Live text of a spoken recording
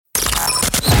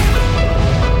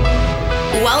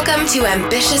Welcome to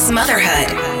Ambitious Motherhood,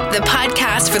 the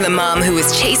podcast for the mom who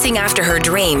is chasing after her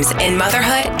dreams in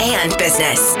motherhood and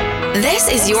business. This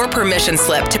is your permission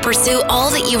slip to pursue all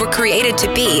that you were created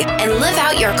to be and live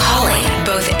out your calling,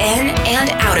 both in and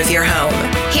out of your home.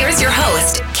 Here's your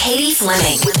host, Katie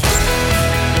Fleming.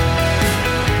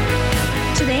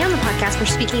 Today on the podcast, we're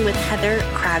speaking with Heather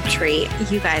Crabtree.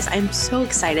 You guys, I'm so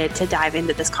excited to dive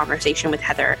into this conversation with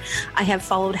Heather. I have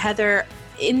followed Heather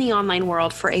in the online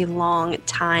world for a long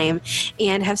time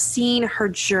and have seen her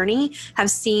journey, have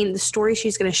seen the story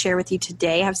she's going to share with you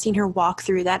today, have seen her walk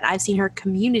through that. I've seen her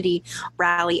community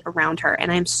rally around her,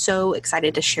 and I'm so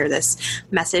excited to share this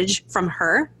message from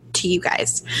her to you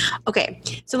guys. Okay,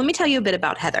 so let me tell you a bit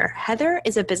about Heather. Heather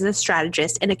is a business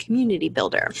strategist and a community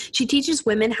builder. She teaches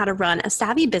women how to run a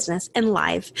savvy business and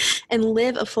live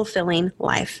a fulfilling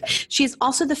life. She is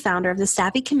also the founder of the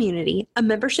Savvy Community, a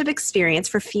membership experience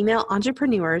for female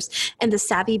entrepreneurs, and the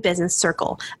Savvy Business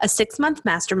Circle, a 6-month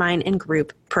mastermind and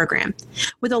group program.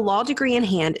 With a law degree in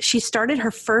hand, she started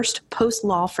her first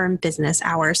post-law firm business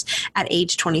hours at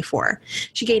age 24.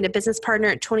 She gained a business partner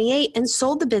at 28 and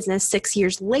sold the business 6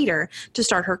 years later to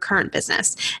start her current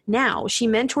business. Now, she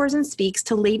mentors and speaks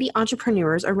to lady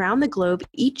entrepreneurs around the globe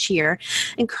each year,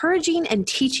 encouraging and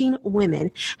teaching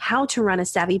women how to run a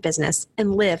savvy business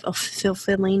and live a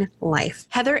fulfilling life.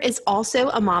 Heather is also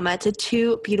a mama to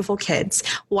 2 beautiful kids,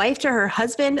 wife to her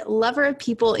husband, lover of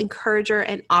people, encourager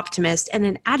and optimist, and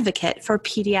an advocate for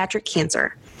pediatric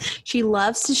cancer. She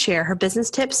loves to share her business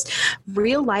tips,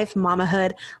 real-life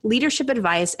mamahood, leadership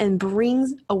advice, and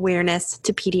brings awareness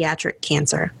to pediatric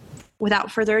cancer.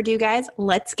 Without further ado, guys,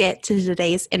 let's get to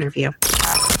today's interview.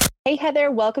 Hey,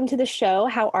 Heather, welcome to the show.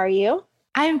 How are you?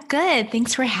 I'm good.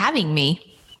 Thanks for having me.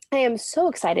 I am so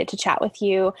excited to chat with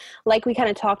you. Like we kind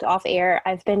of talked off air,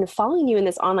 I've been following you in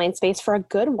this online space for a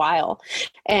good while,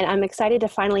 and I'm excited to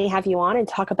finally have you on and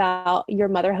talk about your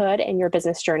motherhood and your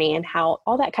business journey and how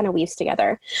all that kind of weaves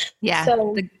together. Yeah,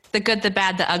 so, the good, the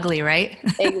bad, the ugly, right?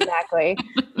 Exactly.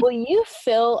 Will you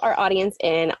fill our audience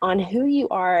in on who you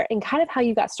are and kind of how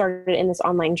you got started in this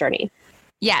online journey?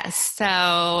 Yes. So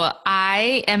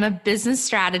I am a business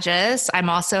strategist. I'm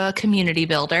also a community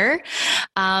builder.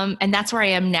 And that's where I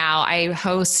am now. I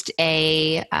host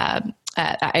a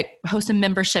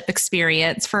membership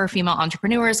experience for female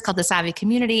entrepreneurs called the Savvy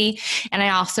Community. And I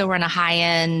also run a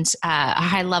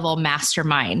high-level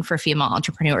mastermind for female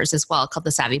entrepreneurs as well called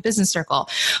the Savvy Business Circle.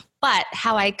 But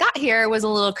how I got here was a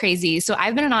little crazy. So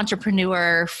I've been an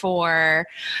entrepreneur for,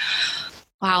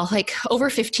 over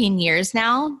 15 years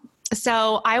now.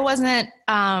 So I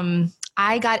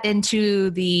got into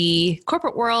the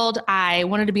corporate world. I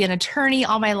wanted to be an attorney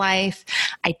all my life.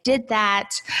 I did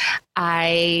that.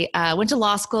 I went to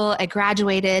law school. I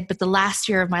graduated, but the last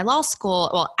year of my law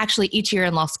school, well, actually each year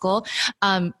in law school,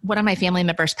 one of my family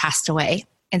members passed away.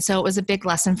 And so it was a big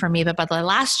lesson for me. But by the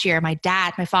last year, my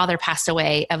father passed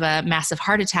away of a massive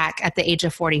heart attack at the age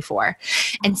of 44.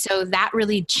 And so that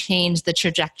really changed the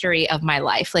trajectory of my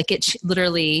life. Like it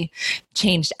literally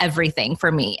changed everything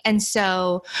for me. And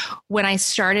so when I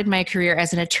started my career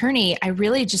as an attorney, I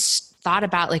really just thought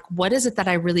about what is it that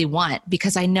I really want?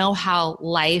 Because I know how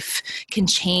life can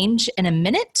change in a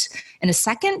minute, in a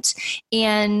second.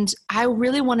 And I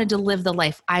really wanted to live the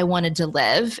life I wanted to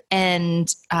live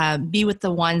and be with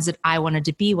the ones that I wanted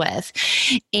to be with.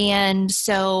 And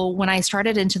so when I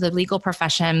started into the legal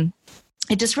profession,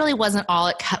 it just really wasn't all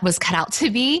it was cut out to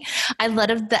be. I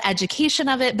loved the education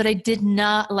of it, but I did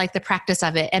not like the practice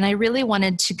of it. And I really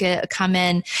wanted to come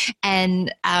in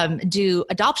and do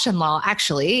adoption law,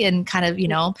 actually, and kind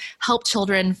of, help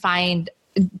children find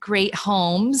great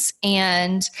homes.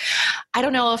 And I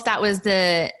don't know if that was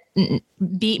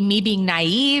me being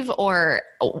naive or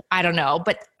I don't know,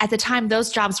 but at the time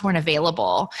those jobs weren't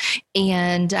available.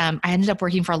 And I ended up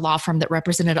working for a law firm that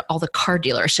represented all the car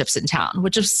dealerships in town,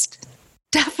 which is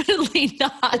definitely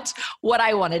not what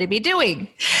I wanted to be doing.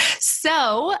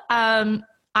 So I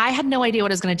had no idea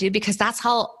what I was going to do because that's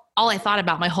how all I thought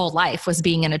about my whole life was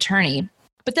being an attorney.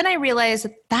 But then I realized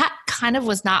that kind of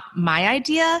was not my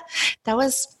idea. That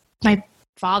was my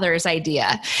father's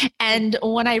idea. And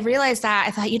when I realized that,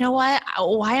 I thought, you know what?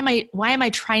 Why am I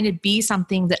trying to be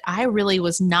something that I really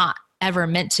was not ever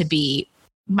meant to be?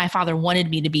 My father wanted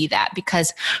me to be that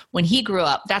because when he grew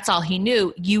up, that's all he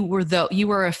knew. You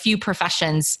were a few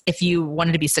professions if you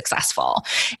wanted to be successful.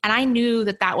 And I knew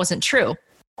that wasn't true.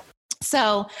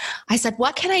 So I said,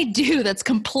 what can I do that's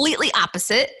completely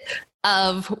opposite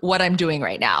of what I'm doing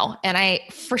right now? And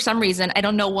for some reason, I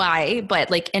don't know why,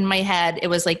 but in my head, it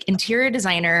was interior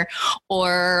designer,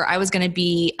 or I was going to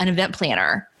be an event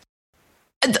planner.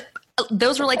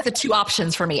 those were like the two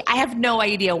options for me. I have no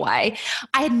idea why.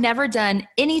 I had never done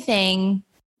anything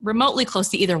remotely close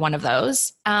to either one of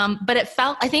those. But it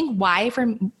felt, I think why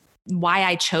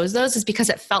I chose those is because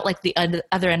it felt like the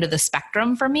other end of the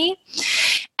spectrum for me.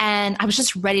 And I was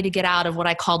just ready to get out of what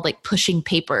I called like pushing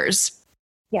papers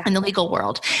in the legal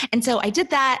world. And so I did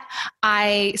that.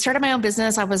 I started my own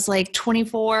business. I was like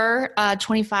 24,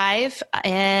 25,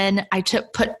 and I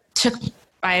put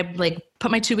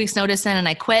my 2 weeks notice in and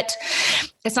I quit.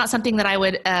 It's not something that I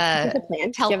would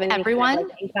tell everyone. Kind of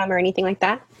like income or anything like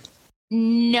that?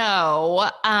 No.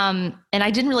 And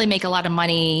I didn't really make a lot of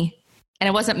money, and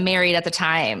I wasn't married at the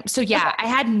time. So yeah, I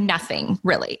had nothing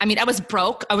really. I mean, I was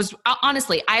broke.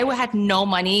 Honestly, I had no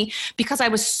money because I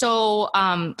was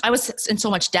I was in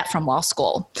so much debt from law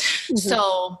school. Mm-hmm.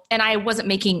 So, and I wasn't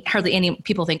making hardly any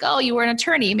people think, oh, you were an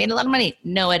attorney, you made a lot of money.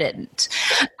 No, I didn't.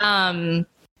 And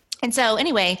so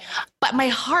anyway, but my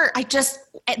heart,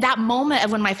 at that moment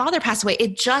of when my father passed away,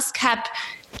 it just kept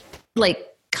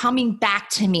like coming back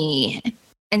to me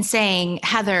and saying,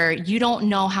 Heather, you don't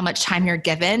know how much time you're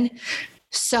given.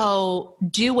 So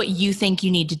do what you think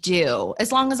you need to do,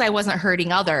 as long as I wasn't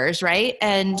hurting others. Right.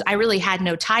 And I really had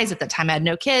no ties at the time. I had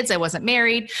no kids. I wasn't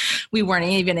married. We weren't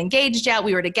even engaged yet.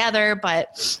 We were together,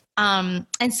 but,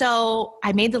 and so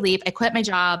I made the leap. I quit my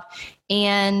job,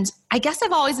 and I guess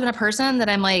I've always been a person that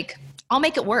I'm like, I'll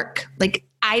make it work. Like,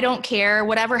 I don't care,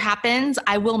 whatever happens,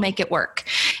 I will make it work.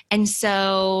 And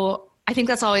so I think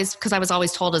that's always because I was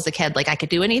always told as a kid, like I could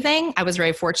do anything. I was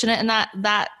very fortunate in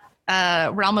that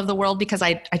realm of the world, because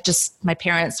my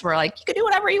parents were like, you can do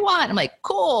whatever you want. I'm like,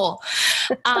 cool.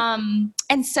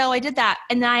 And so I did that.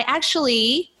 And I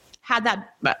actually had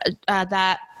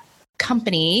that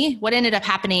company. What ended up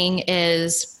happening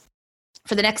is,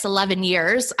 for the next 11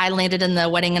 years, I landed in the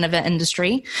wedding and event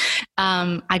industry.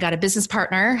 I got a business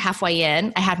partner halfway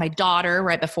in. I had my daughter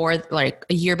right before, like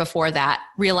a year before that,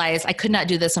 realized I could not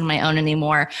do this on my own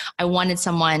anymore. I wanted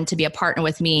someone to be a partner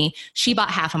with me. She bought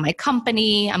half of my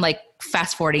company. I'm like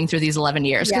fast forwarding through these 11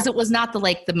 years because it was not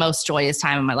the most joyous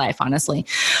time of my life, honestly.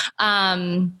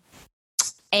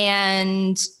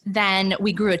 And then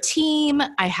we grew a team.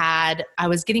 I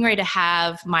was getting ready to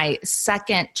have my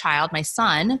second child, my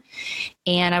son,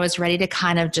 and I was ready to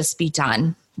kind of just be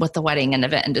done with the wedding and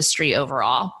event industry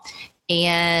overall.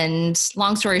 And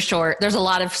long story short, there's a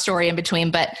lot of story in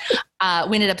between, but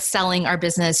we ended up selling our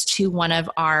business to one of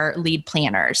our lead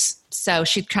planners. So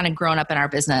she'd kind of grown up in our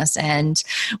business, and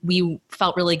we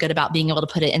felt really good about being able to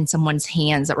put it in someone's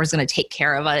hands that was going to take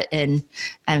care of it,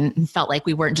 and felt like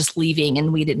we weren't just leaving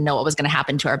and we didn't know what was going to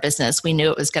happen to our business. We knew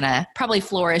it was going to probably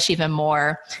flourish even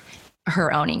more,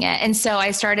 her owning it. And so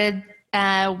I started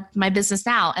my business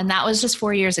now, and that was just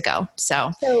 4 years ago.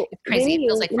 So it's crazy. It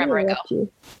feels like forever ago.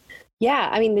 Yeah.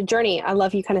 I mean, the journey, I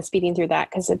love you kind of speeding through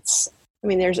that, because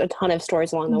there's a ton of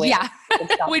stories along the way. Yeah.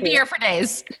 We'd be here for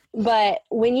days. But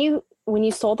when you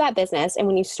sold that business and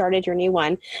when you started your new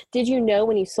one, did you know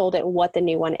when you sold it what the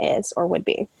new one is or would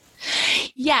be?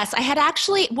 Yes, I had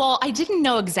I didn't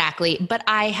know exactly, but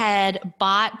I had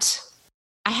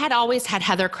always had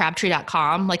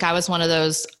heathercrabtree.com. Like I'm one of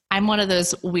those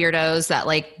weirdos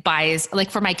that buys,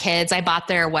 for my kids, I bought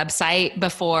their website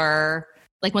before,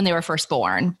 when they were first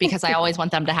born, because I always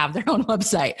want them to have their own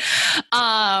website.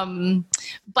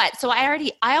 But so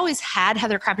I always had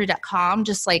heathercrabtree.com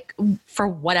just for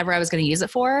whatever I was going to use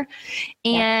it for.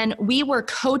 And we were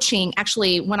coaching,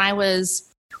 actually, when I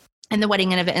was in the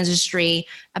wedding and event industry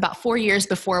about 4 years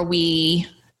before we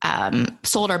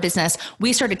sold our business,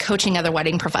 we started coaching other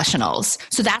wedding professionals.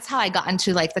 So that's how I got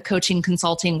into the coaching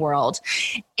consulting world.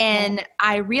 And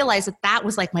I realized that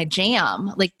was my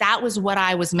jam. That was what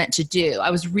I was meant to do. I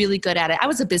was really good at it. I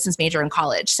was a business major in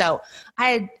college. So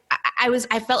I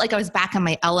felt like I was back in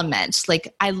my element.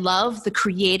 I love the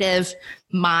creative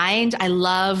mind. I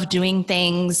love doing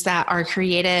things that are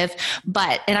creative,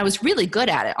 and I was really good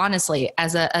at it, honestly,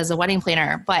 as a wedding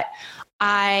planner. But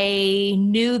I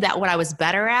knew that what I was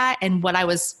better at and what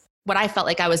I felt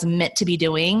like I was meant to be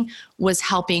doing was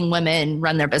helping women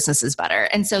run their businesses better.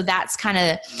 And so that's kind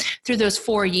of through those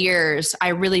 4 years, I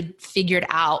really figured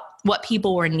out what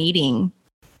people were needing.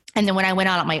 And then when I went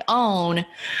out on my own,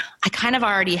 I kind of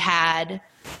already had,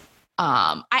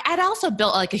 I'd also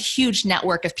built a huge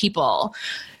network of people.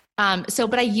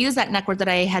 But I used that network that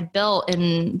I had built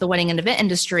in the wedding and event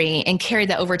industry and carried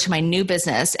that over to my new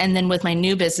business. And then with my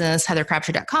new business,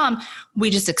 heathercrabtree.com,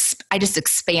 I just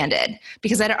expanded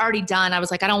because I'd already done, I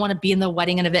was like, I don't want to be in the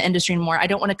wedding and event industry anymore. I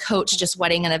don't want to coach just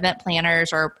wedding and event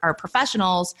planners or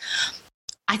professionals.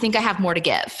 I think I have more to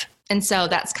give. And so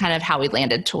that's kind of how we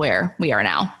landed to where we are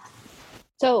now.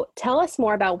 So tell us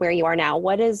more about where you are now.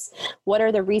 What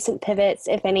are the recent pivots,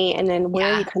 if any, and then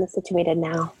where are you kind of situated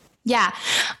now? Yeah,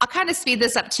 I'll kind of speed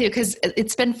this up too, because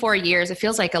it's been 4 years. It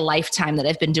feels like a lifetime that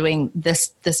I've been doing this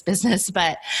business,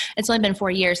 but it's only been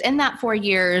 4 years. In that 4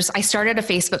 years, I started a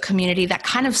Facebook community that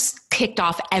kind of kicked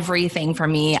off everything for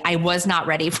me. I was not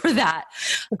ready for that.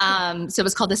 So it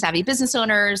was called the Savvy Business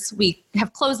Owners. We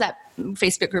have closed that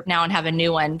Facebook group now and have a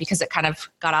new one because it kind of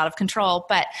got out of control.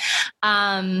 But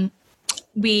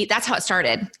that's how it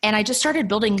started. And I just started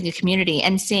building a community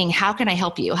and seeing, how can I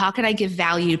help you? How can I give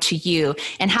value to you?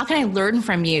 And how can I learn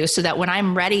from you so that when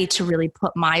I'm ready to really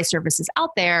put my services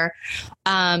out there,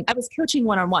 I was coaching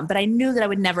one-on-one, but I knew that I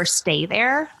would never stay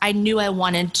there. I knew I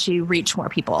wanted to reach more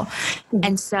people. Mm-hmm.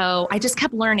 And so I just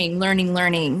kept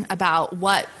learning about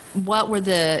what were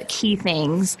the key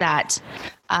things that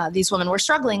these women were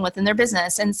struggling with in their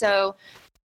business. And so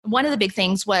one of the big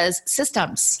things was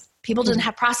systems. People didn't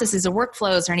have processes or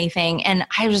workflows or anything. And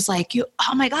I was like,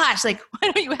 oh my gosh, like,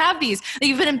 why don't you have these? Like,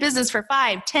 you've been in business for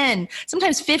 5, 10,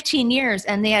 sometimes 15 years,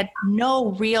 and they had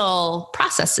no real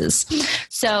processes.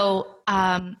 So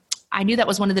I knew that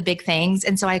was one of the big things.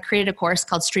 And so I created a course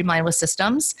called Streamline with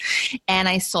Systems, and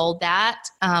I sold that,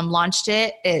 launched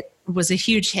it. It was a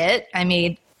huge hit. I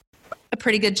made a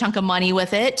pretty good chunk of money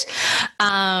with it.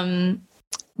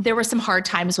 There were some hard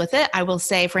times with it. I will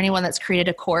say, for anyone that's created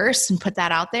a course and put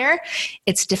that out there,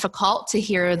 it's difficult to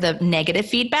hear the negative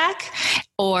feedback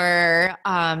or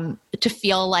to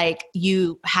feel like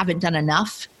you haven't done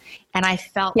enough. And I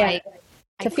felt like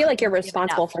to feel like you're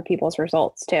responsible for people's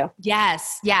results too.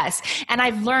 Yes. And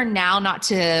I've learned now not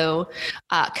to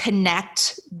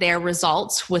connect their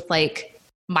results with like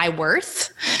my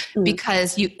worth,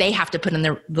 because they have to put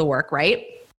in the work, right?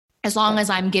 As long as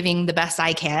I'm giving the best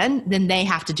I can, then they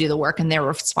have to do the work and they're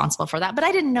responsible for that. But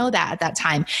I didn't know that at that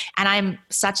time. And I'm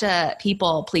such a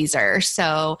people pleaser.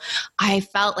 So I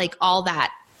felt like all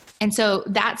that. And so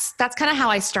that's kind of how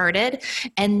I started.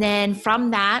 And then from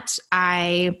that,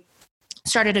 I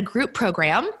started a group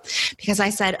program because I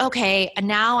said, okay,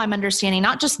 now I'm understanding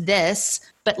not just this,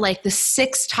 but like the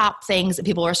 6 top things that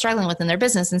people are struggling with in their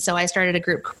business. And so I started a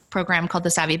group program called the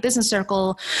Savvy Business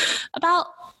Circle about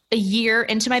a year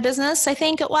into my business, I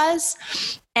think it was.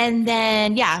 And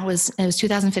then, it was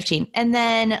 2015. And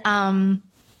then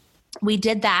we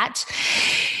did that.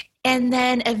 And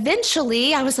then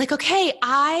eventually I was like, okay,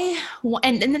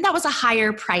 and then that was a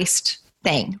higher priced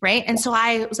thing, right? And so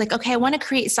I was like, okay, I want to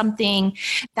create something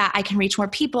that I can reach more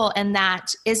people and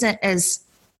that isn't as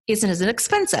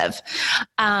expensive.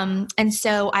 And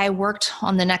so I worked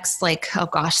on the next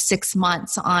 6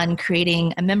 months on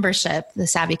creating a membership, the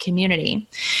Savvy Community.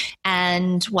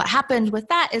 And what happened with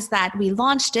that is that we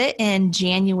launched it in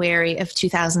January of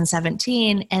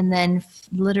 2017. And then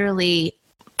literally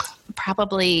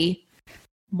probably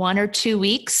 1 or 2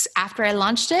 weeks after I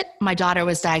launched it, my daughter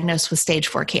was diagnosed with stage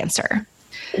 4 cancer.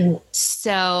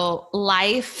 So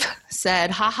life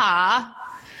said,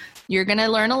 you're going to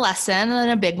learn a lesson,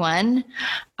 and a big one.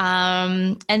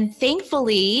 And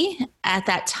thankfully, at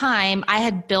that time, I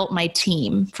had built my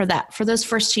team for that. For those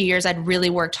first 2 years, I'd really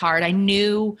worked hard. I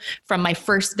knew from my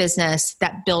first business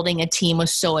that building a team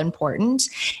was so important,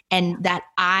 and that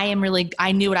I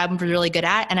knew what I'm really good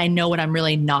at, and I know what I'm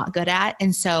really not good at.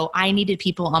 And so I needed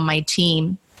people on my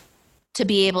team to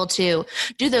be able to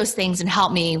do those things and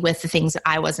help me with the things that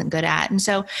I wasn't good at. And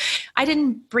so I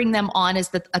didn't bring them on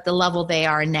at the level they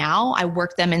are now. I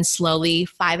worked them in slowly,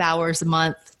 5 hours a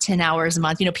month, 10 hours a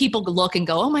month. People look and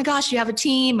go, oh my gosh, you have a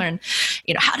team. And,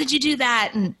 how did you do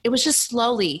that? And it was just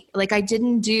slowly. Like, I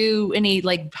didn't do any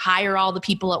hire all the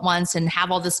people at once and have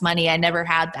all this money. I never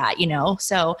had that,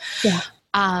 So,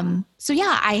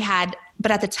 I had,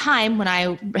 but at the time when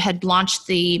I had launched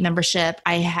the membership,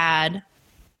 I had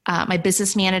my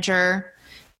business manager,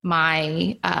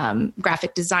 my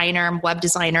graphic designer, web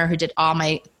designer who did all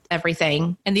my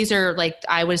everything. And these are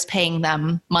I was paying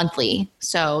them monthly.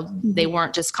 So they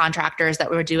weren't just contractors that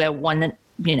would do it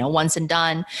once and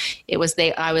done. It was,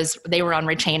 they were on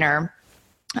retainer.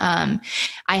 I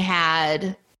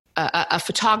had a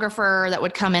photographer that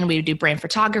would come in. We would do brand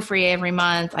photography every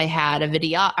month. I had a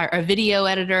video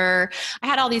editor. I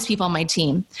had all these people on my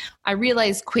team. I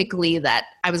realized quickly that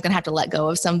I was going to have to let go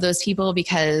of some of those people,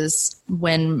 because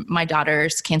when my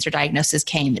daughter's cancer diagnosis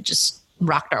came, it just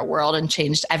rocked our world and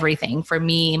changed everything for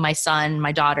me, my son,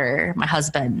 my daughter, my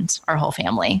husband, our whole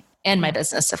family, and my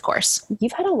business, of course.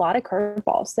 You've had a lot of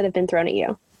curveballs that have been thrown at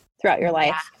you throughout your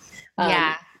life.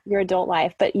 Yeah. your adult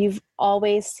life, but you've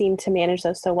always seemed to manage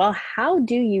those so well. How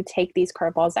do you take these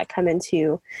curveballs that come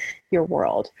into your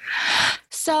world?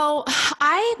 So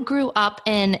I grew up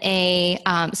in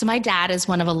so my dad is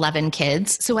one of 11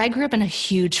 kids. So I grew up in a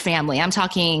huge family. I'm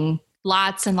talking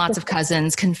lots and lots of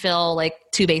cousins, can fill like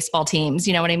 2 baseball teams.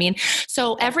 You know what I mean?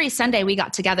 So every Sunday we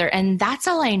got together and that's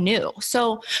all I knew.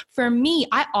 So for me,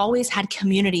 I always had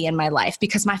community in my life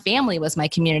because my family was my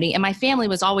community and my family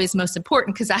was always most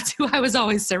important because that's who I was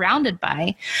always surrounded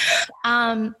by.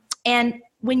 And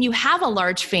when you have a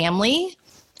large family,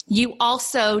 you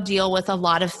also deal with a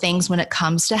lot of things when it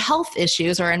comes to health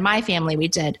issues, or in my family we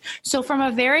did. So from a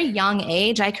very young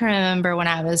age, I can remember when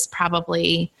I was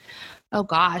probably, I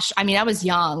was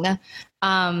young.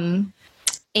 And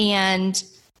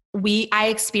I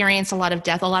experienced a lot of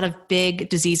death, a lot of big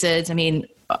diseases. I mean,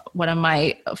 one of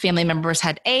my family members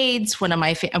had AIDS.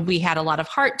 We had a lot of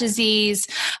heart disease.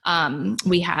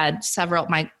 We had several,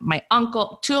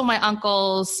 two of my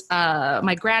uncles,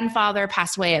 my grandfather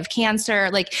passed away of cancer.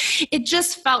 Like, it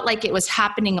just felt like it was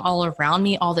happening all around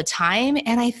me all the time.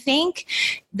 And I think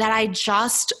that I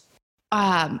just,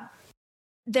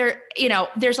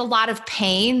 there's a lot of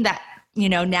pain that,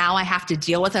 now I have to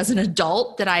deal with as an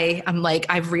adult that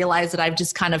I've realized that I've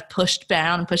just kind of pushed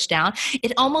down.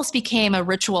 It almost became a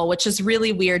ritual, which is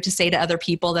really weird to say to other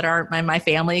people that aren't my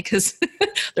family, because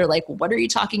they're like, what are you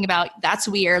talking about? That's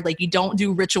weird. Like, you don't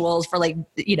do rituals for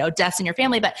deaths in your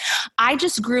family. But I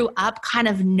just grew up kind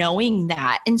of knowing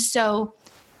that. And so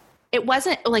it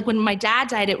wasn't like when my dad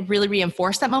died, it really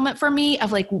reinforced that moment for me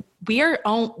of like,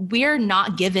 we're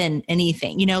not given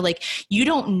anything, like you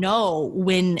don't know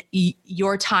when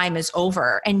your time is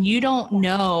over and you don't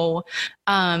know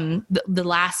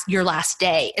your last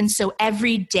day. And so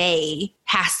every day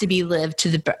has to be lived to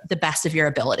the best of your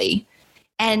ability.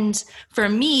 And for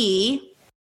me,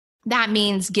 that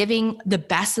means giving the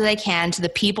best that I can to the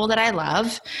people that I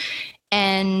love.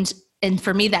 And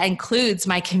for me, that includes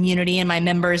my community and my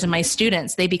members and my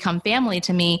students. They become family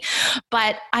to me.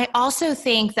 But I also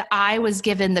think that I was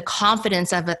given the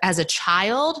confidence as a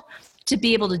child to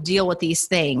be able to deal with these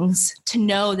things, to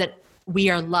know that we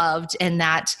are loved and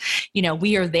that,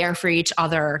 we are there for each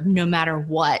other no matter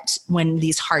what when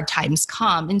these hard times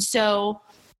come. And so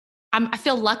I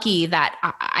feel lucky that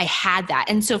I had that.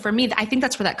 And so for me, I think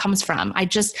that's where that comes from. I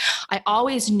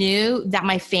always knew that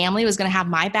my family was going to have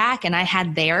my back and I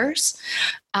had theirs.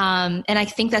 And I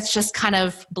think that's just kind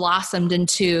of blossomed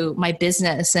into my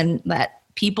business, and that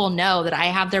people know that I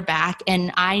have their back.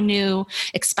 And I knew,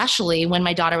 especially when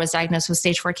my daughter was diagnosed with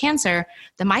stage 4 cancer,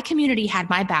 that my community had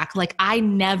my back. Like, I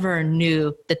never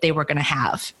knew that they were going to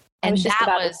have. I was just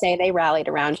about to say they rallied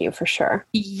around you for sure.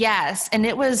 Yes. And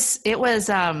it was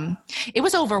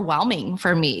overwhelming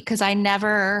for me because I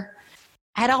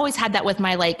had always had that with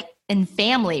my in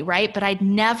family, right? But I'd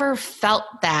never felt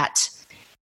that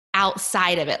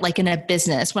outside of it, like in a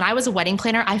business. When I was a wedding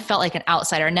planner, I felt like an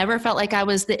outsider. I never felt like I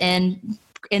was in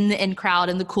the in crowd,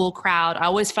 in the cool crowd. I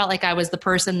always felt like I was the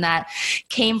person that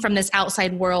came from this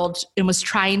outside world and was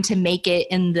trying to make it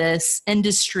in this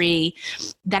industry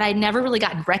that I never really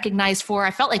got recognized for.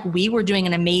 I felt like we were doing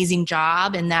an amazing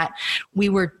job and that we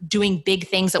were doing big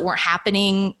things that weren't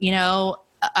happening,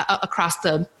 across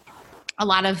a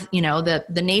lot of,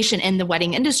 the nation in the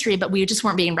wedding industry, but we just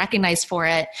weren't being recognized for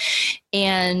it.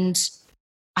 And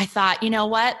I thought, you know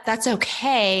what, that's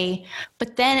okay.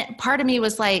 But then part of me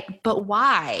was like, but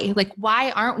why? Like,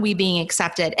 why aren't we being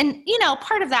accepted? And,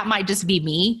 part of that might just be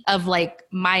me, of like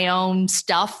my own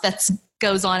stuff that's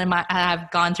goes on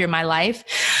I've gone through my life.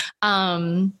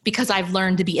 Because I've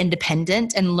learned to be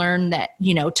independent and learn that,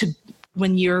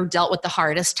 when you're dealt with the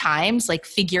hardest times, like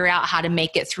figure out how to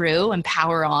make it through and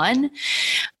power on.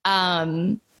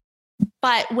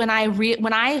 But when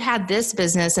I had this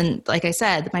business, and like I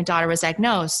said, my daughter was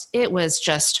diagnosed, it was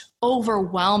just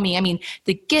overwhelming. I mean,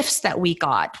 the gifts that we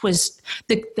got was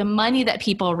the money that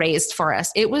people raised for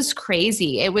us. It was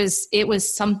crazy. It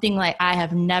was something like I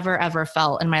have never, ever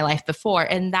felt in my life before.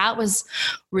 And that was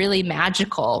really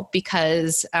magical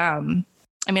because,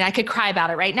 I could cry about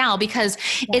it right now because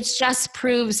it just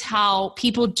proves how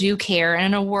people do care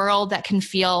in a world that can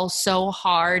feel so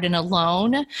hard and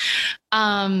alone.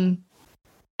 In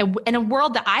a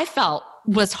world that I felt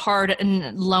was hard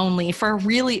and lonely for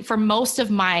most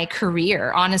of my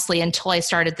career, honestly, until I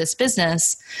started this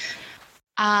business.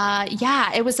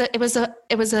 It was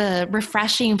a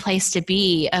refreshing place to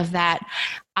be, of that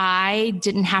I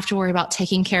didn't have to worry about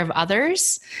taking care of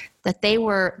others, that they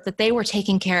were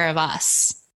taking care of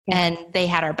us. And they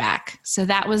had our back. So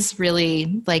that was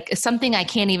really like something I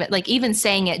can't even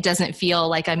saying it doesn't feel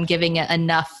like I'm giving it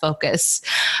enough focus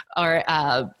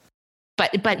but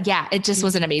but yeah, it just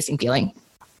was an amazing feeling.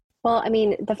 Well, I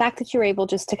mean, the fact that you were able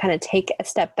just to kind of take a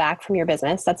step back from your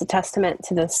business, that's a testament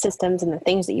to the systems and the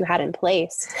things that you had in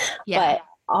place. Yeah. But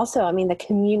also, I mean, the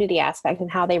community aspect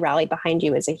and how they rallied behind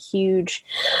you is a huge,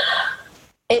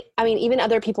 even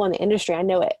other people in the industry, I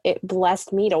know it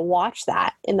blessed me to watch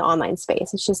that in the online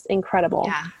space. It's just incredible.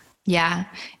 Yeah. Yeah.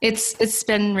 It's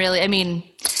been really, I mean,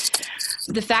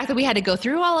 the fact that we had to go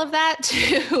through all of that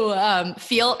to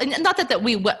feel, and not that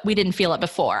we didn't feel it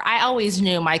before. I always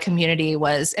knew my community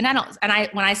was, when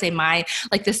I say my,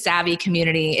 like the savvy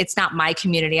community, it's not my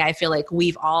community. I feel like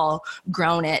we've all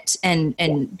grown it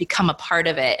and become a part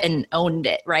of it and owned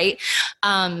it. Right.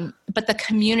 But the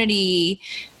community,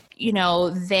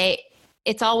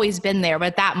 it's always been there, but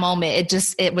at that moment,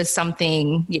 it was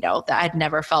something, that I'd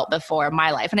never felt before in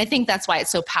my life. And I think that's why it's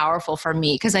so powerful for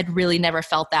me, because I'd really never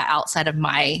felt that outside of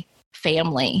my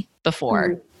family before.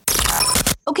 Mm-hmm.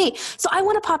 Okay, so I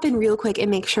want to pop in real quick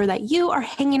and make sure that you are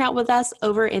hanging out with us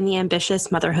over in the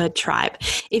Ambitious Motherhood Tribe.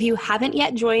 If you haven't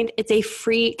yet joined, it's a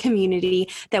free community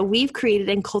that we've created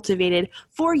and cultivated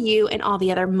for you and all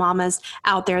the other mamas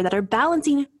out there that are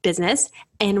balancing business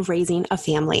and raising a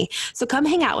family. So come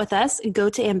hang out with us.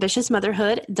 Go to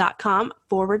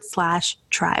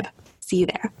ambitiousmotherhood.com/tribe. See you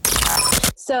there.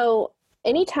 So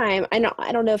anytime, I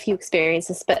don't know if you experience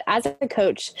this, but as a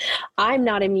coach, I'm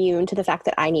not immune to the fact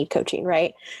that I need coaching,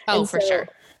 right? Oh, for sure.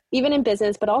 Even in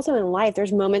business, but also in life,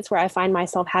 there's moments where I find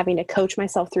myself having to coach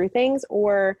myself through things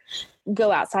or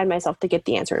go outside myself to get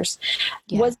the answers.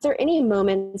 Yeah. Was there any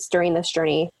moments during this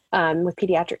journey with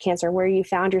pediatric cancer where you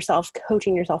found yourself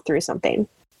coaching yourself through something?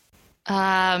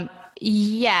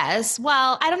 Yes.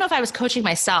 Well, I don't know if I was coaching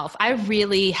myself. I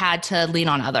really had to lean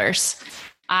on others.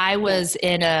 I was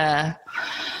it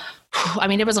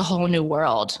was a whole new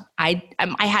world. I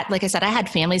had, like I said, I had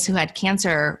families who had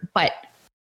cancer, but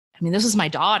this was my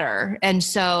daughter. And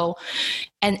so,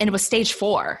 and it was stage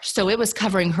 4. So it was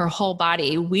covering her whole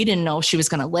body. We didn't know she was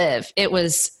going to live. It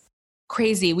was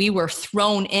crazy. We were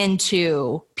thrown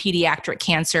into pediatric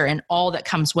cancer and all that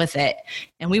comes with it.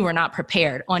 And we were not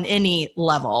prepared on any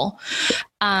level.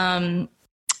 I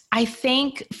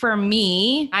think for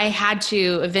me, I had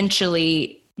to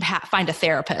eventually find a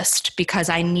therapist because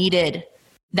I needed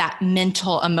that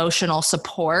mental, emotional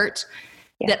support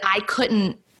that I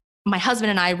couldn't. My husband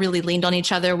and I really leaned on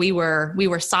each other. We were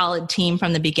a solid team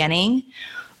from the beginning,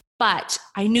 but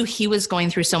I knew he was going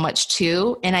through so much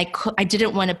too. And I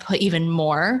didn't want to put even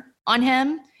more on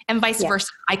him, and vice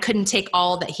versa. I couldn't take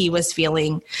all that he was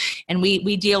feeling. And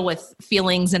we deal with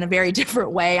feelings in a very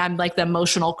different way. I'm like the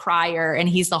emotional crier and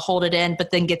he's the hold it in,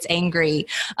 but then gets angry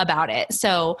about it.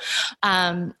 So,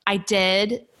 I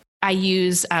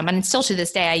use, and still to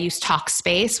this day, I use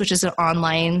Talkspace, which is an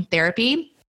online therapy.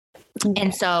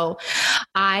 And so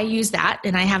I use that,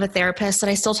 and I have a therapist that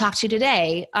I still talk to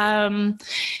today. And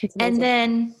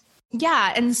then,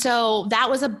 and so that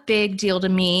was a big deal to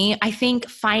me. I think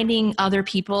finding other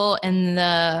people in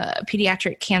the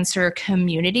pediatric cancer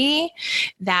community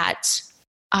that,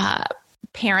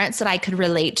 parents that I could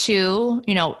relate to,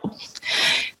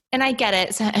 and I get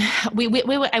it. So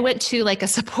I went to like a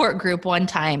support group one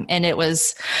time, and it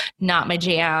was not my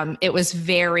jam. It was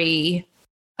very,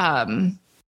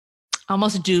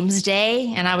 almost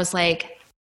doomsday. And I was like,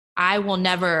 I will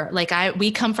never, we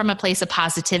come from a place of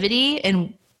positivity,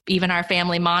 and even our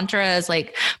family mantra is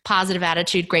like positive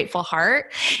attitude, grateful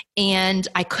heart. And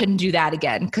I couldn't do that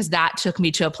again, because that took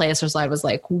me to a place where I was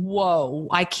like, whoa,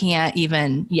 I can't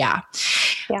even. Yeah.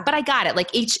 But I got it.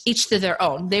 Like each to their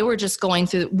own. They were just going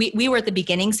through, we were at the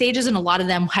beginning stages, and a lot of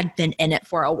them had been in it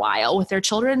for a while with their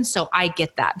children. So I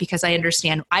get that, because I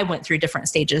understand I went through different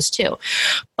stages too.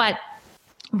 But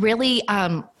really,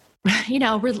 the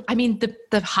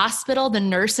hospital, the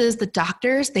nurses, the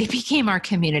doctors, they became our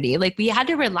community. Like we had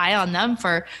to rely on them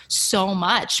for so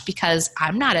much, because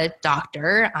I'm not a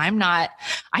doctor. I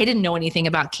didn't know anything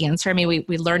about cancer. We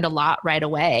learned a lot right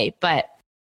away,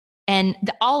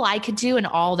 all I could do and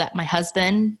all that my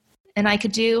husband and I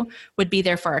could do would be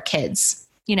there for our kids,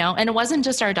 and it wasn't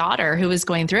just our daughter who was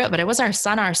going through it, but it was our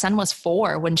son. Our son was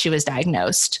 4 when she was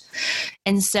diagnosed.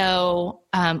 And so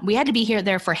we had to be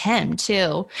there for him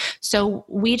too. So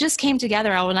we just came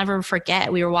together. I will never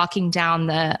forget. We were walking down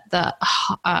the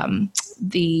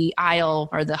aisle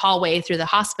or the hallway through the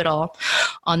hospital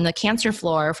on the cancer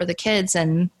floor for the kids.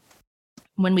 And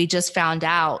when we just found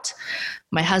out,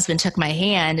 my husband took my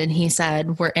hand and he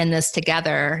said, "We're in this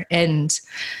together." And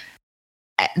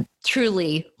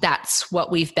truly, that's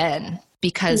what we've been,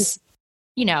 because,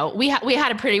 we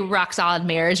had a pretty rock solid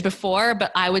marriage before,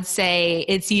 but I would say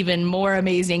it's even more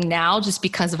amazing now just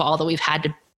because of all that we've had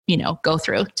to, go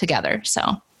through together. So.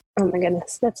 Oh my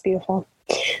goodness. That's beautiful.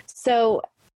 So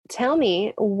tell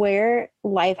me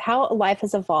how life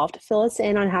has evolved. Fill us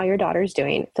in on how your daughter's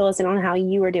doing. Fill us in on how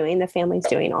you are doing, the family's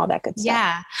doing, all that good stuff.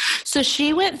 Yeah. So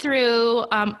she went through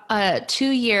 2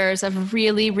 years of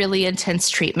really, really intense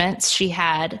treatments. She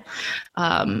had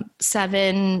 7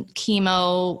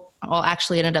 chemo. Well,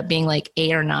 actually it ended up being like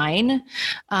 8 or 9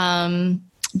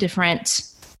 different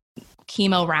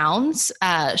chemo rounds.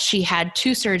 She had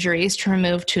 2 surgeries to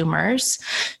remove tumors.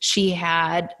 She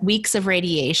had weeks of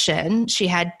radiation. She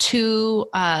had 2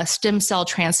 stem cell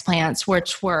transplants,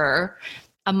 which were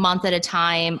a month at a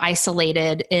time,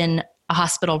 isolated in a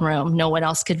hospital room. No one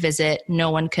else could visit.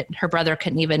 Her brother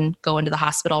couldn't even go into the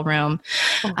hospital room.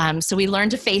 So we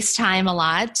learned to FaceTime a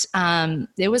lot.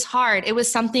 It was hard. It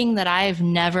was something that I've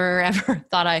never, ever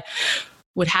thought I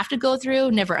would have to go through,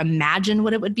 never imagined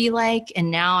what it would be like.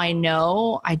 And now I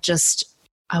know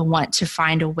I want to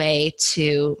find a way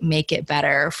to make it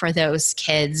better for those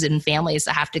kids and families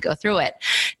that have to go through it.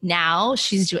 Now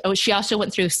she also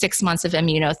went through 6 months of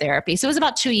immunotherapy. So it was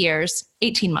about 2 years,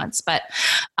 18 months, but,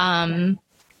 and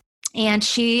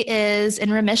she is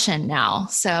in remission now.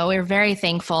 So we're very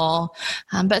thankful.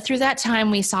 But through that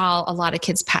time, we saw a lot of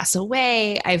kids pass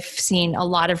away. I've seen a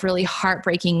lot of really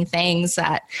heartbreaking things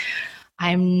that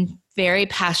I'm very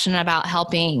passionate about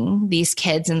helping these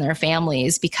kids and their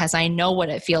families, because I know what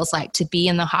it feels like to be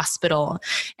in the hospital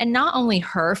and not only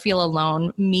her feel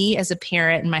alone, me as a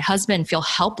parent and my husband feel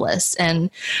helpless and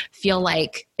feel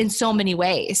like in so many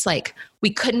ways, like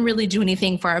we couldn't really do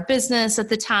anything for our business at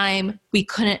the time. We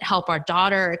couldn't help our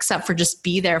daughter except for just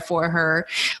be there for her,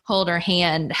 hold her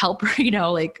hand, help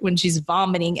her, like when she's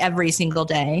vomiting every single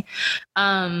day.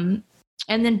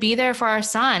 And then be there for our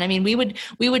son. I mean, we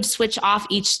would switch off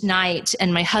each night,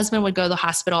 and my husband would go to the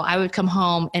hospital. I would come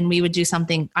home and we would do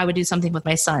something. I would do something with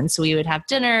my son. So we would have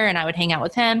dinner and I would hang out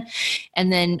with him.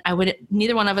 And then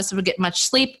neither one of us would get much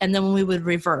sleep. And then we would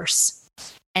reverse.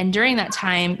 And during that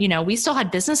time, we still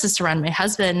had businesses to run. My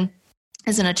husband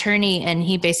is an attorney and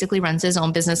he basically runs his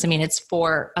own business. I mean, it's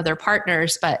for other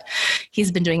partners, but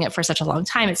he's been doing it for such a long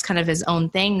time. It's kind of his own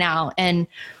thing now. And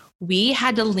we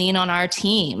had to lean on our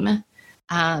team.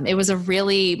 It was a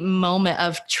really moment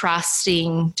of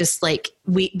trusting, just like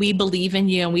we believe in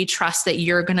you and we trust that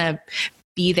you're going to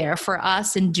be there for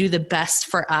us and do the best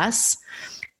for us.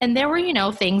 And there were,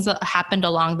 things that happened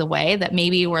along the way that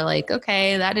maybe were like,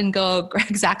 okay, that didn't go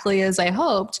exactly as I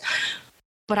hoped.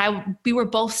 But we were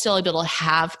both still able to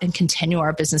have and continue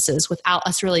our businesses without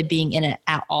us really being in it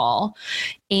at all.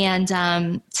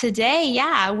 And today,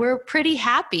 we're pretty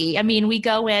happy. I mean, we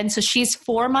go in, so she's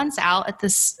 4 months out at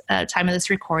this time of this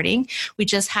recording. We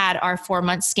just had our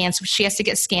 4-month scans. So she has to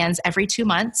get scans every 2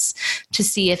 months to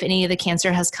see if any of the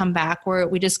cancer has come back.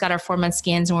 We just got our 4-month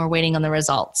scans and we're waiting on the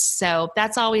results. So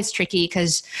that's always tricky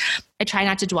because I try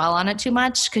not to dwell on it too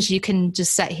much, because you can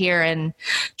just sit here and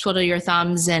twiddle your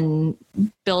thumbs and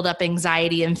build up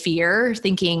anxiety and fear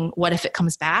thinking, what if it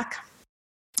comes back?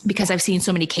 Because I've seen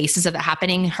so many cases of it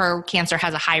happening. Her cancer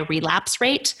has a high relapse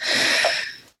rate.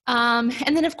 And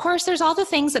then of course there's all the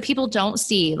things that people don't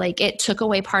see. Like it took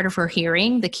away part of her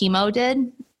hearing. The chemo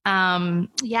did.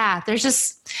 There's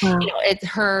just,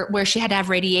 where she had to have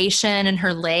radiation in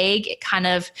her leg,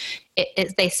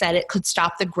 they said it could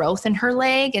stop the growth in her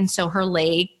leg. And so her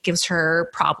leg gives her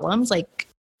problems. Like,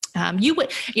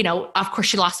 of course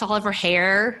she lost all of her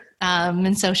hair.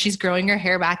 And so she's growing her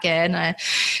hair back in.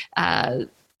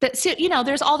 But so,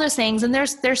 there's all those things, and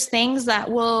there's things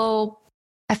that will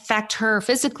affect her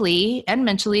physically and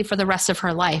mentally for the rest of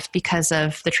her life because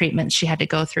of the treatments she had to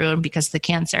go through and because of the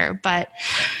cancer. But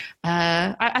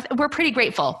we're pretty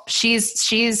grateful.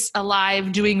 She's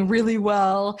alive, doing really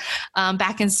well,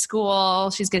 back in school.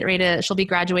 She'll be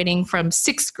graduating from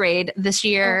 6th grade this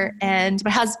year. And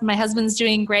my husband's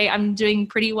doing great. I'm doing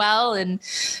pretty well. And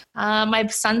my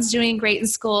son's doing great in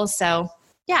school. So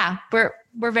we're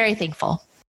very thankful.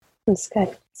 That's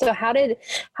good. So how did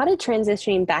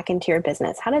transitioning back into your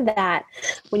business, how did that,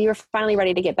 when you were finally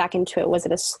ready to get back into it, was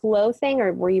it a slow thing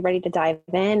or were you ready to dive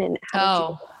in? And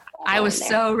I was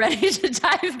so ready to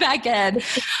dive back in.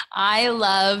 I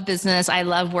love business. I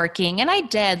love working. And I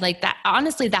did like that.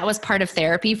 Honestly, that was part of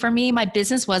therapy for me. My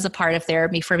business was a part of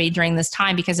therapy for me during this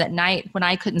time, because at night when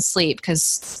I couldn't sleep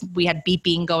because we had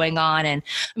beeping going on. And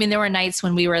I mean, there were nights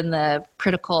when we were in the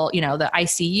critical, the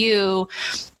ICU,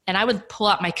 and I would pull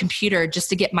out my computer just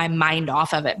to get my mind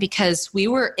off of it, because we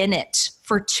were in it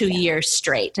for 2 years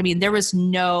straight. I mean, there was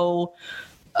no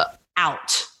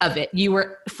out of it. You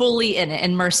were fully in it,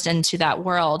 immersed into that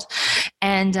world.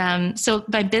 And so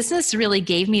my business really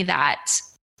gave me that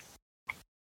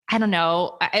I don't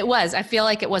know. I feel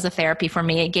like it was a therapy for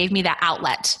me. It gave me that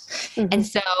outlet. Mm-hmm. And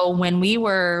so when we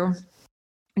were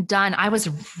done, I was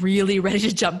really ready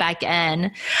to jump back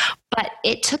in, but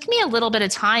it took me a little bit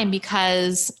of time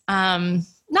because,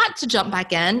 not to jump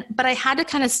back in, but I had to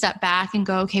kind of step back and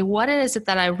go, okay, what is it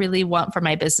that I really want for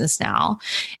my business now?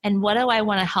 And what do I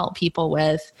want to help people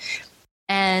with?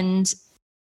 And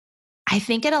I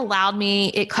think it allowed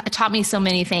me, it taught me so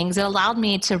many things. It allowed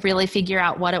me to really figure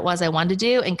out what it was I wanted to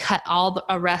do and cut all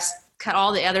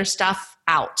the other stuff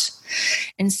out.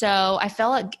 And so I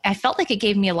felt like it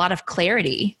gave me a lot of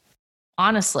clarity,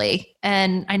 honestly.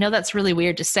 And I know that's really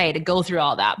weird to say, to go through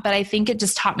all that, but I think it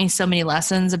just taught me so many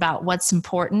lessons about what's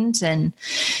important. And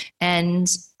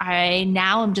I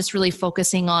now am just really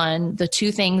focusing on the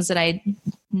two things that I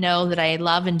know that I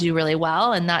love and do really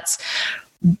well. And that's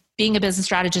being a business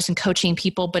strategist and coaching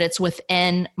people, but it's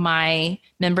within my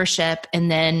membership. And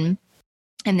then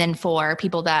for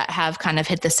people that have kind of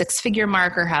hit the 6-figure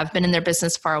mark or have been in their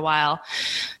business for a while,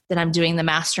 then I'm doing the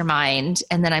mastermind,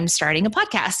 and then I'm starting a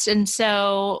podcast. And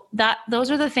so those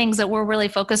are the things that we're really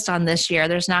focused on this year.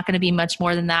 There's not going to be much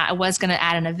more than that. I was going to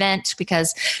add an event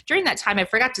because during that time, I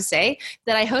forgot to say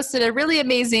that I hosted a really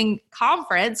amazing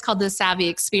conference called the Savvy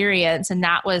Experience. And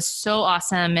that was so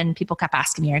awesome. And people kept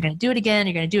asking me, are you going to do it again?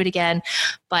 You're going to do it again.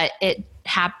 But it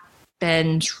happened,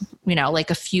 like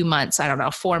a few months,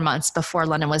 4 months before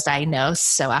London was diagnosed.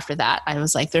 So after that, I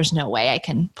was like, there's no way I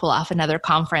can pull off another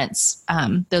conference.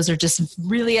 Those are just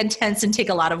really intense and take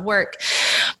a lot of work.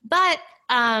 But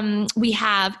we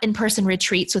have in-person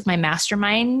retreats with my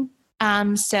mastermind.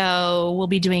 So we'll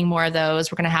be doing more of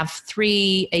those. We're going to have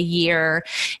 3 a year.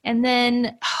 And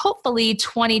then hopefully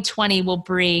 2020 will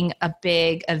bring a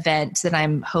big event that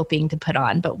I'm hoping to put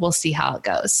on, but we'll see how it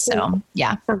goes. So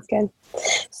yeah. Sounds good.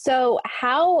 So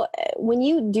when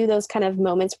you do those kind of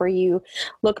moments where you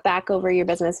look back over your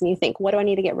business and you think, what do I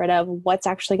need to get rid of? What's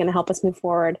actually going to help us move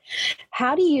forward?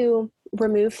 How do you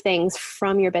remove things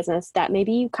from your business that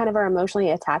maybe you kind of are emotionally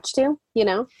attached to,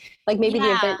 like maybe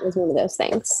the event was one of those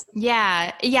things?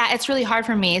 Yeah. It's really hard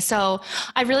for me. So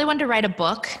I really wanted to write a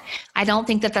book. I don't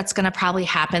think that that's going to probably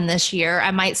happen this year.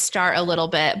 I might start a little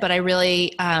bit, but I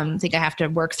really think I have to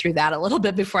work through that a little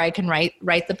bit before I can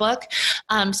write the book.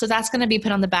 So that's going to be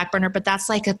put on the back burner, but that's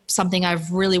like something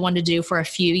I've really wanted to do for a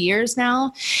few years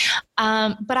now.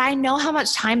 But I know how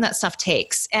much time that stuff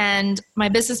takes. And my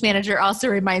business manager also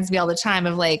reminds me all the time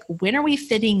of like, when are we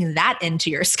fitting that into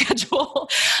your schedule?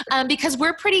 Because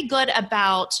we're pretty good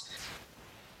about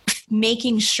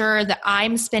making sure that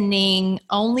I'm spending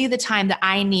only the time that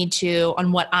I need to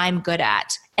on what I'm good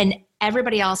at. And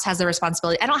everybody else has the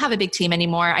responsibility. I don't have a big team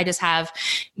anymore. I just have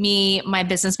me, my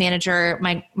business manager,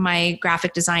 my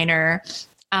graphic designer,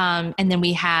 and then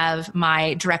we have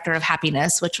my director of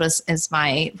happiness, which is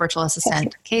my virtual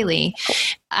assistant, Kaylee.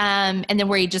 And then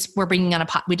we just brought on a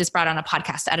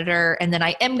podcast editor, and then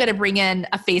I am going to bring in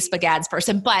a Facebook ads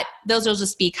person, but those will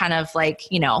just be kind of like,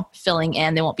 filling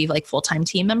in. They won't be like full-time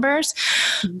team members,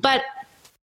 but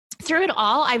through it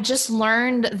all, I've just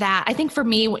learned that I think for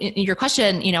me, your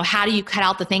question, how do you cut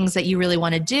out the things that you really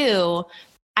want to do?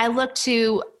 I look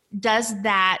to, does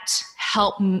that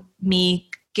help me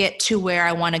get to where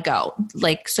I want to go?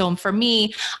 Like, so for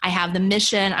me, I have the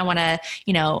mission. I want to,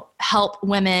 help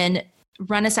women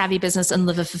run a savvy business and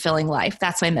live a fulfilling life.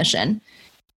 That's my mission.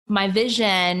 My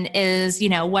vision is,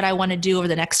 what I want to do over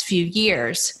the next few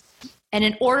years. And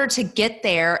in order to get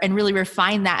there and really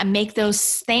refine that and make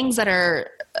those things that are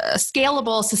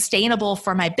scalable, sustainable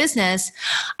for my business,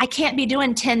 I can't be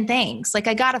doing 10 things. Like,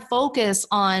 I got to focus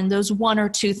on those 1 or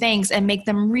 2 things and make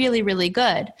them really, really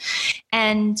good.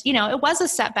 And, it was a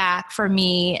setback for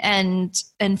me and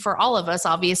for all of us,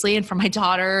 obviously, and for my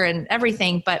daughter and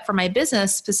everything. But for my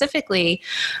business specifically,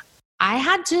 I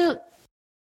had to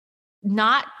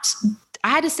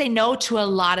say no to a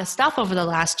lot of stuff over the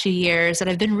last 2 years that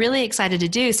I've been really excited to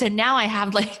do. So now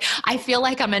I feel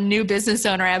like I'm a new business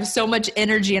owner. I have so much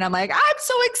energy and I'm like, I'm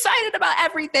so excited about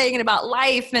everything and about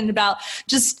life and about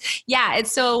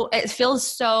it feels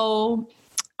so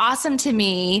awesome to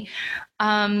me.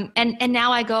 And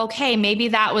now I go, okay,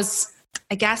 maybe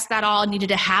I guess that all needed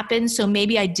to happen. So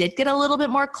maybe I did get a little bit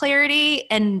more clarity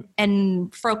and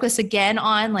focus again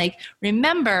on like,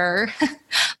 remember,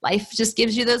 life just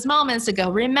gives you those moments to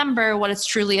go, remember what it's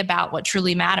truly about, what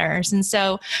truly matters. And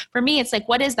so for me, it's like,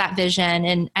 what is that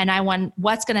vision? And I want,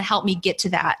 what's going to help me get to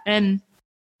that? And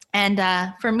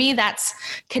for me, that's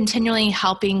continually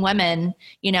helping women,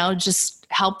 just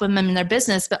help them in their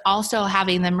business, but also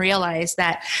having them realize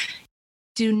that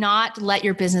do not let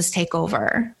your business take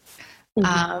over.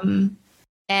 And,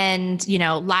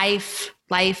 life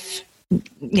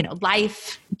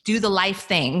do the life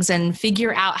things and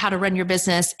figure out how to run your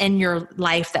business in your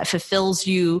life that fulfills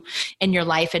you in your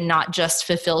life and not just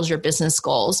fulfills your business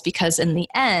goals. Because in the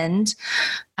end,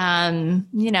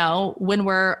 when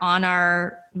we're on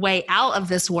our way out of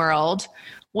this world,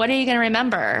 what are you going to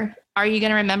remember? Are you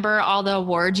going to remember all the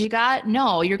awards you got?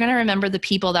 No, you're going to remember the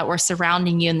people that were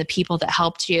surrounding you and the people that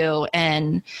helped you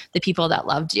and the people that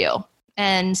loved you.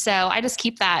 And so I just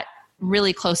keep that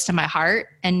really close to my heart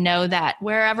and know that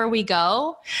wherever we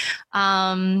go,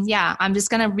 I'm just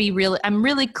going to I'm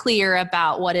really clear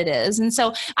about what it is. And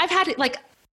so I've had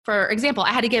for example,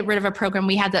 I had to get rid of a program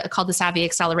we had called the Savvy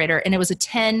Accelerator, and it was a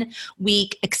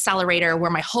 10-week accelerator where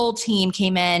my whole team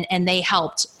came in and they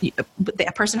helped.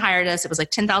 A person hired us. It was like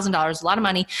 $10,000, a lot of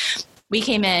money. We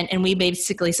came in and we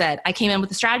basically said, I came in with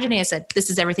the strategy and I said,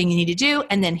 this is everything you need to do.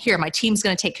 And then here, my team's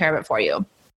going to take care of it for you.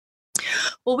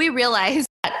 Well, we realized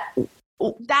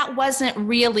that wasn't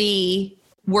really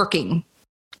working.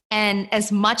 And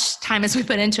as much time as we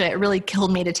put into it, it really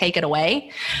killed me to take it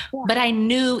away. Yeah. But I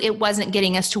knew it wasn't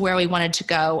getting us to where we wanted to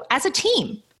go as a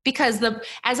team, because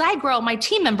as I grow, my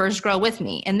team members grow with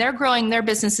me and they're growing their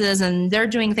businesses and they're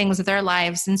doing things with their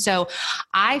lives. And so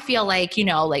I feel like,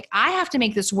 I have to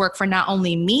make this work for not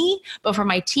only me, but for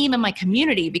my team and my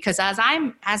community, because as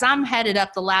I'm headed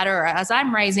up the ladder or as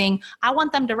I'm rising, I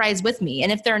want them to rise with me.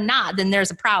 And if they're not, then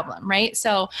there's a problem. Right.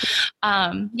 So,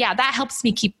 that helps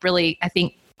me keep really, I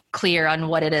think, clear on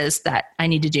what it is that I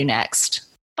need to do next.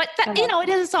 But it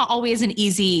isn't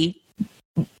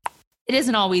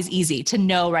always easy to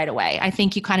know right away. I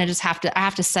think you kind of just I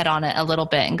have to set on it a little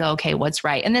bit and go, okay, what's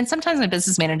right? And then sometimes my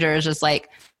business manager is just like,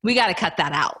 we got to cut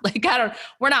that out. Like,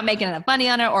 we're not making enough money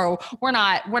on it, or we're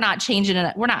not changing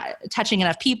it. We're not touching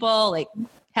enough people. Like,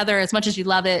 Heather, as much as you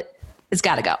love it, it's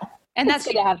got to go. And that's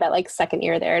good to have that second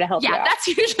ear there to help you out. Yeah, that's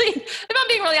usually, if I'm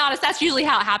being really honest, that's usually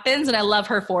how it happens. And I love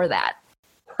her for that.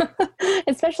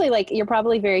 Especially you're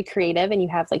probably very creative and you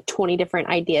have 20 different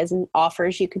ideas and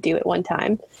offers you could do at one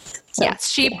time. So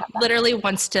yes, she literally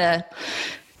wants to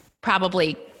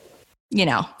probably, I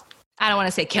don't want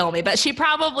to say kill me, but she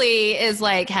probably is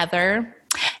like, Heather,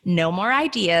 no more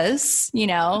ideas,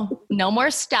 no more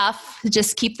stuff.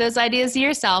 Just keep those ideas to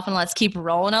yourself and let's keep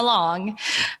rolling along.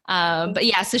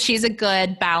 So she's a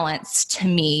good balance to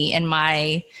me in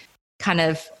my kind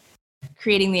of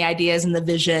creating the ideas and the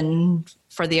vision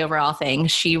for the overall thing.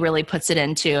 She really puts it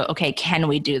into, okay, can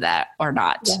we do that or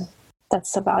not? Yeah, that's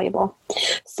so valuable.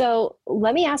 So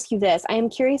let me ask you this. I am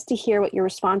curious to hear what your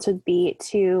response would be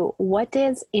to, what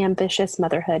does ambitious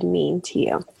motherhood mean to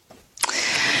you?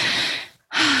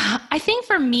 I think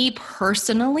for me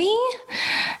personally,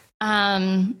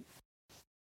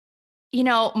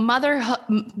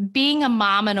 motherhood, being a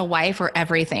mom and a wife are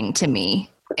everything to me.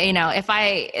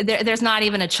 There's not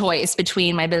even a choice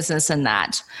between my business and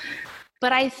that.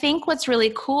 But I think what's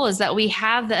really cool is that we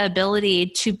have the ability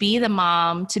to be the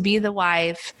mom, to be the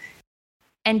wife,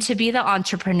 and to be the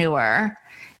entrepreneur.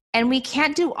 And we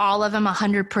can't do all of them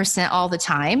 100% all the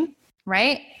time,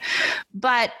 right?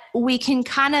 But we can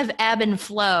kind of ebb and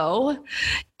flow.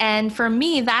 And for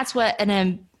me, that's what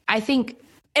I think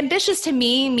ambitious to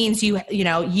me means you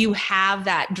have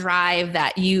that drive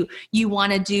that you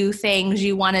want to do things,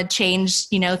 you want to change,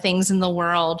 things in the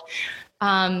world.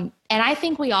 And I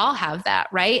think we all have that,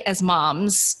 right? As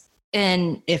moms,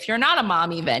 and if you're not a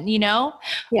mom even, Yeah.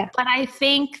 But I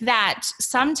think that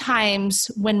sometimes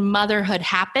when motherhood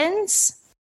happens,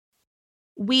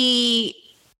 we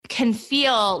can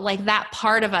feel like that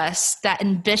part of us, that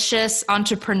ambitious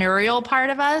entrepreneurial part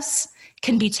of us,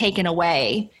 can be taken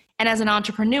away. And as an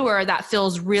entrepreneur, that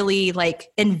feels really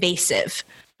invasive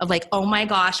of oh my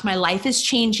gosh, my life is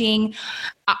changing.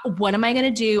 What am I going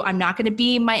to do? I'm not going to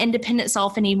be my independent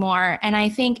self anymore. And I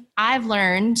think I've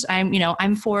learned,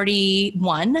 I'm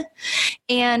 41,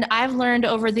 and I've learned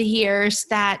over the years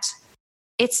that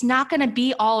it's not going to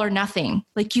be all or nothing.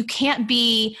 You can't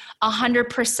be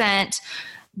 100%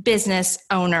 business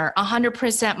owner,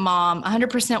 100% mom,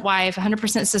 100% wife,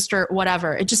 100% sister,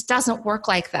 whatever. It just doesn't work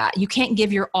like that. You can't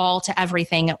give your all to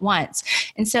everything at once.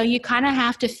 And so you kind of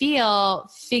have to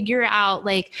figure out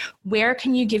where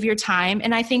can you give your time?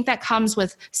 And I think that comes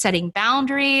with setting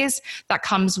boundaries. That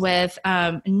comes with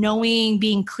knowing,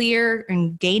 being clear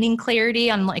and gaining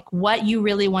clarity on what you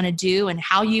really want to do and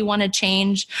how you want to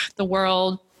change the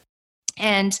world.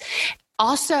 And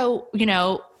also,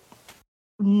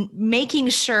 making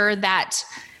sure that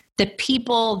the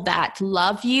people that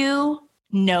love you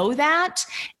know that,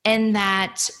 and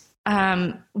that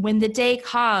when the day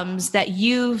comes that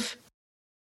you've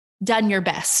done your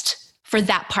best for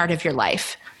that part of your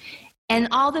life. And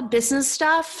all the business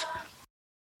stuff,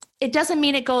 it doesn't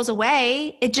mean it goes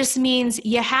away. It just means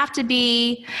you have to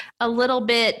be a little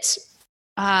bit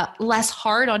less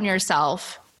hard on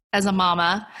yourself as a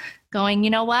mama, going, you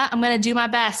know what, I'm going to do my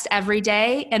best every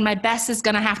day, and my best is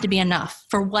going to have to be enough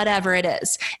for whatever it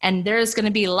is. And there's going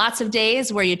to be lots of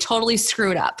days where you totally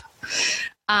screwed up,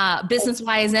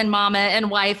 business-wise and mama and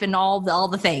wife and all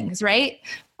the things, right?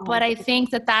 But I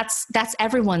think that's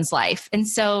everyone's life. And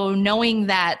so knowing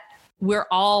that we're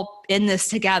all in this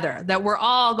together, that we're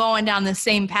all going down the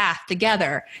same path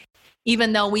together,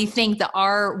 even though we think that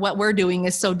what we're doing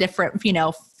is so different,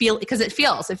 because it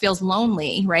feels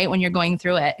lonely, right? When you're going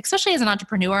through it, especially as an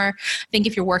entrepreneur. I think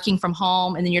if you're working from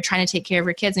home and then you're trying to take care of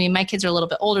your kids. I mean, my kids are a little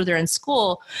bit older, they're in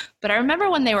school, but I remember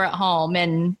when they were at home,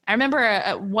 and I remember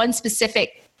one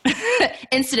specific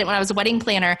incident when I was a wedding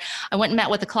planner. I went and met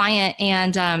with a client,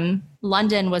 and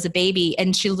London was a baby,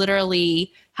 and she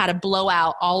literally had a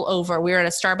blowout all over. We were at a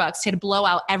Starbucks, she had a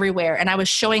blowout everywhere. And I was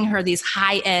showing her these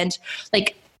high-end,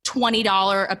 like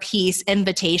 $20 a piece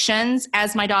invitations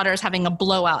as my daughter is having a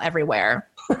blowout everywhere.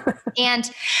 And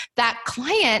that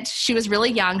client, she was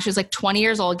really young. She was like 20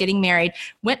 years old, getting married,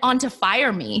 went on to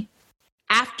fire me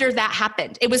after that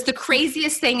happened. It was the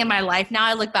craziest thing in my life. Now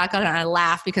I look back on it and I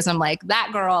laugh, because I'm like,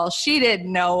 that girl, she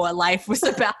didn't know what life was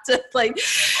about to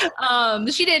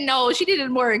she didn't know, she needed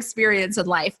more experience in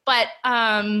life. But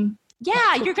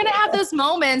yeah, you're going to have those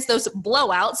moments, those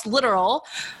blowouts, literal,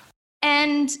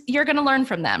 and you're going to learn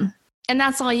from them. And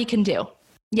that's all you can do.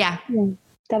 Yeah.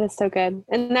 That is so good.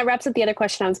 And that wraps up the other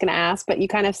question I was going to ask, but you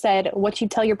kind of said what you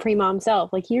tell your pre-mom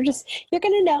self, like you're going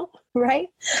to know, right?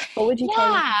 What would you tell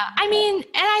them? Yeah. I mean, and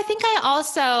I think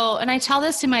I tell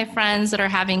this to my friends that are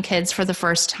having kids for the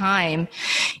first time,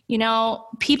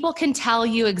 people can tell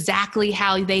you exactly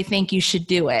how they think you should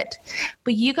do it,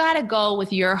 but you got to go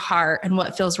with your heart and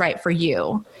what feels right for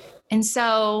you. And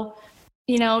so,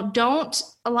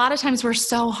 a lot of times we're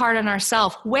so hard on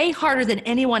ourselves, way harder than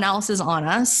anyone else is on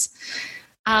us.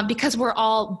 Because we're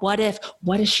all, what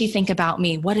does she think about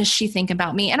me? What does she think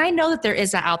about me? And I know that there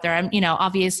is that out there.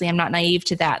 Obviously I'm not naive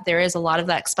to that. There is a lot of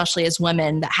that, especially as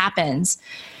women, that happens.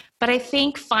 But I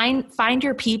think find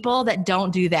your people that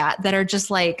don't do that are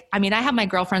just like, I have my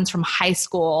girlfriends from high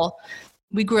school.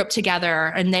 We grew up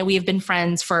together, and we have been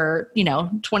friends for,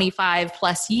 25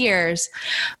 plus years.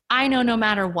 I know no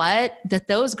matter what, that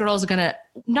those girls are going to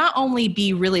not only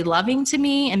be really loving to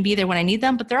me and be there when I need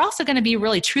them, but they're also going to be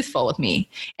really truthful with me.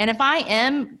 And if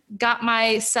I got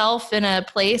myself in a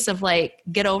place of like,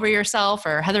 get over yourself,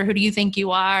 or Heather, who do you think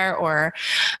you are? Or,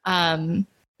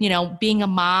 being a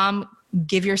mom,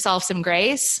 give yourself some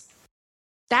grace.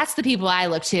 That's the people I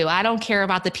look to. I don't care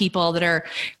about the people that are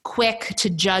quick to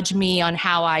judge me on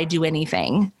how I do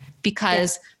anything,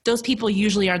 because those people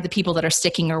usually aren't the people that are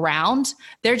sticking around.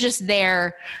 They're just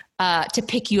there to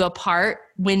pick you apart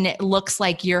when it looks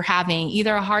like you're having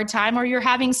either a hard time or you're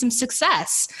having some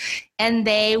success, and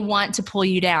they want to pull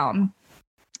you down.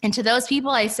 And to those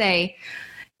people, I say,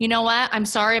 you know what? I'm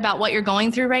sorry about what you're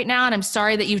going through right now, and I'm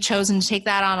sorry that you've chosen to take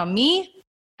that on me.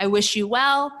 I wish you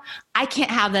well. I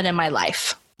can't have that in my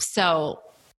life. So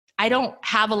I don't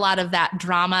have a lot of that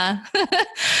drama.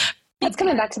 That's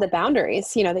coming back to the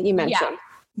boundaries, that you mentioned.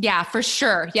 Yeah, for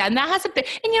sure. Yeah. And that has a bit,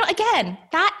 and again,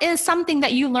 that is something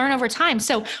that you learn over time.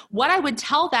 So what I would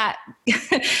tell that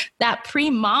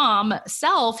pre-mom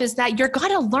self is that you're going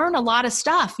to learn a lot of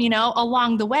stuff,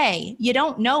 along the way. You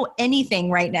don't know anything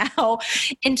right now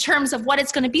in terms of what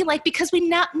it's going to be like, because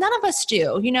none of us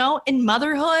do, in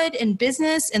motherhood, in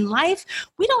business, in life,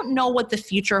 we don't know what the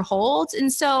future holds.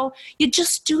 And so you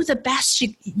just do the best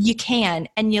you can,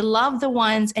 and you love the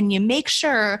ones, and you make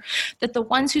sure that the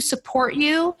ones who support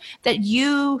you, that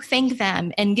you thank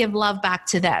them and give love back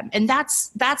to them. And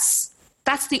that's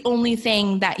the only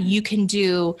thing that you can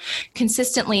do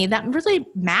consistently that really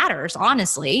matters,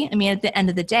 honestly. At the end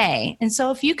of the day. And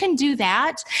so if you can do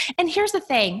that, and here's the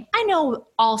thing, I know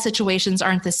all situations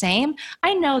aren't the same.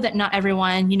 I know that not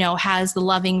everyone, has the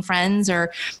loving friends,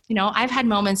 or, I've had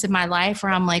moments in my life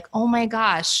where I'm like, oh my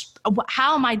gosh,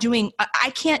 how am I doing?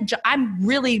 I'm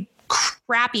really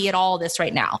crappy at all this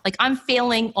right now. Like, I'm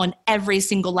failing on every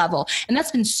single level. And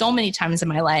that's been so many times in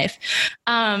my life.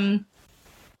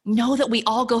 Know that we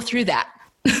all go through that.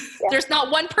 Yeah. There's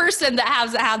not one person that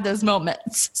has had those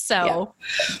moments. So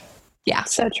yeah.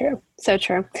 So true. So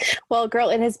true. Well, girl,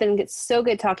 it has been so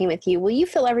good talking with you. Will you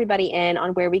fill everybody in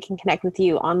on where we can connect with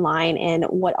you online and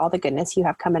what all the goodness you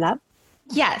have coming up?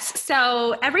 Yes.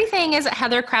 So everything is at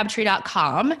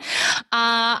heathercrabtree.com.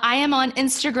 I am on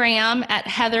Instagram at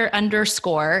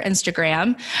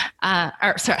Heather_Instagram.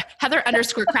 Heather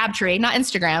 _Crabtree, not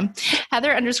Instagram.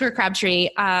 Heather _Crabtree.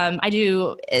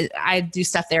 I do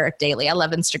stuff there daily. I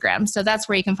love Instagram. So that's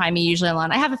where you can find me usually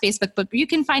alone. I have a Facebook, but you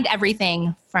can find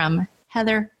everything from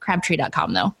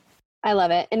heathercrabtree.com though. I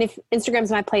love it. And if Instagram's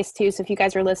my place too. So if you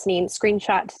guys are listening,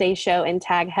 screenshot today's show and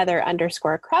tag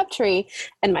Heather_Crabtree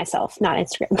and myself, not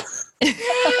Instagram.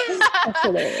 That's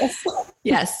hilarious.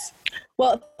 Yes.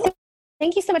 Well,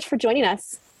 thank you so much for joining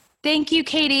us. Thank you,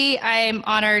 Katie. I'm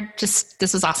honored. This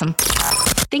was awesome.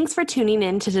 Thanks for tuning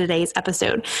in to today's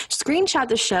episode. Screenshot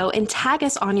the show and tag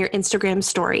us on your Instagram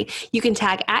story. You can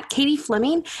tag at Katie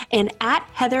Fleming and at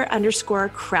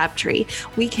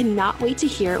Heather_Crabtree. We cannot wait to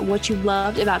hear what you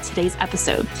loved about today's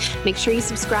episode. Make sure you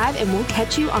subscribe and we'll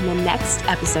catch you on the next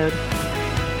episode.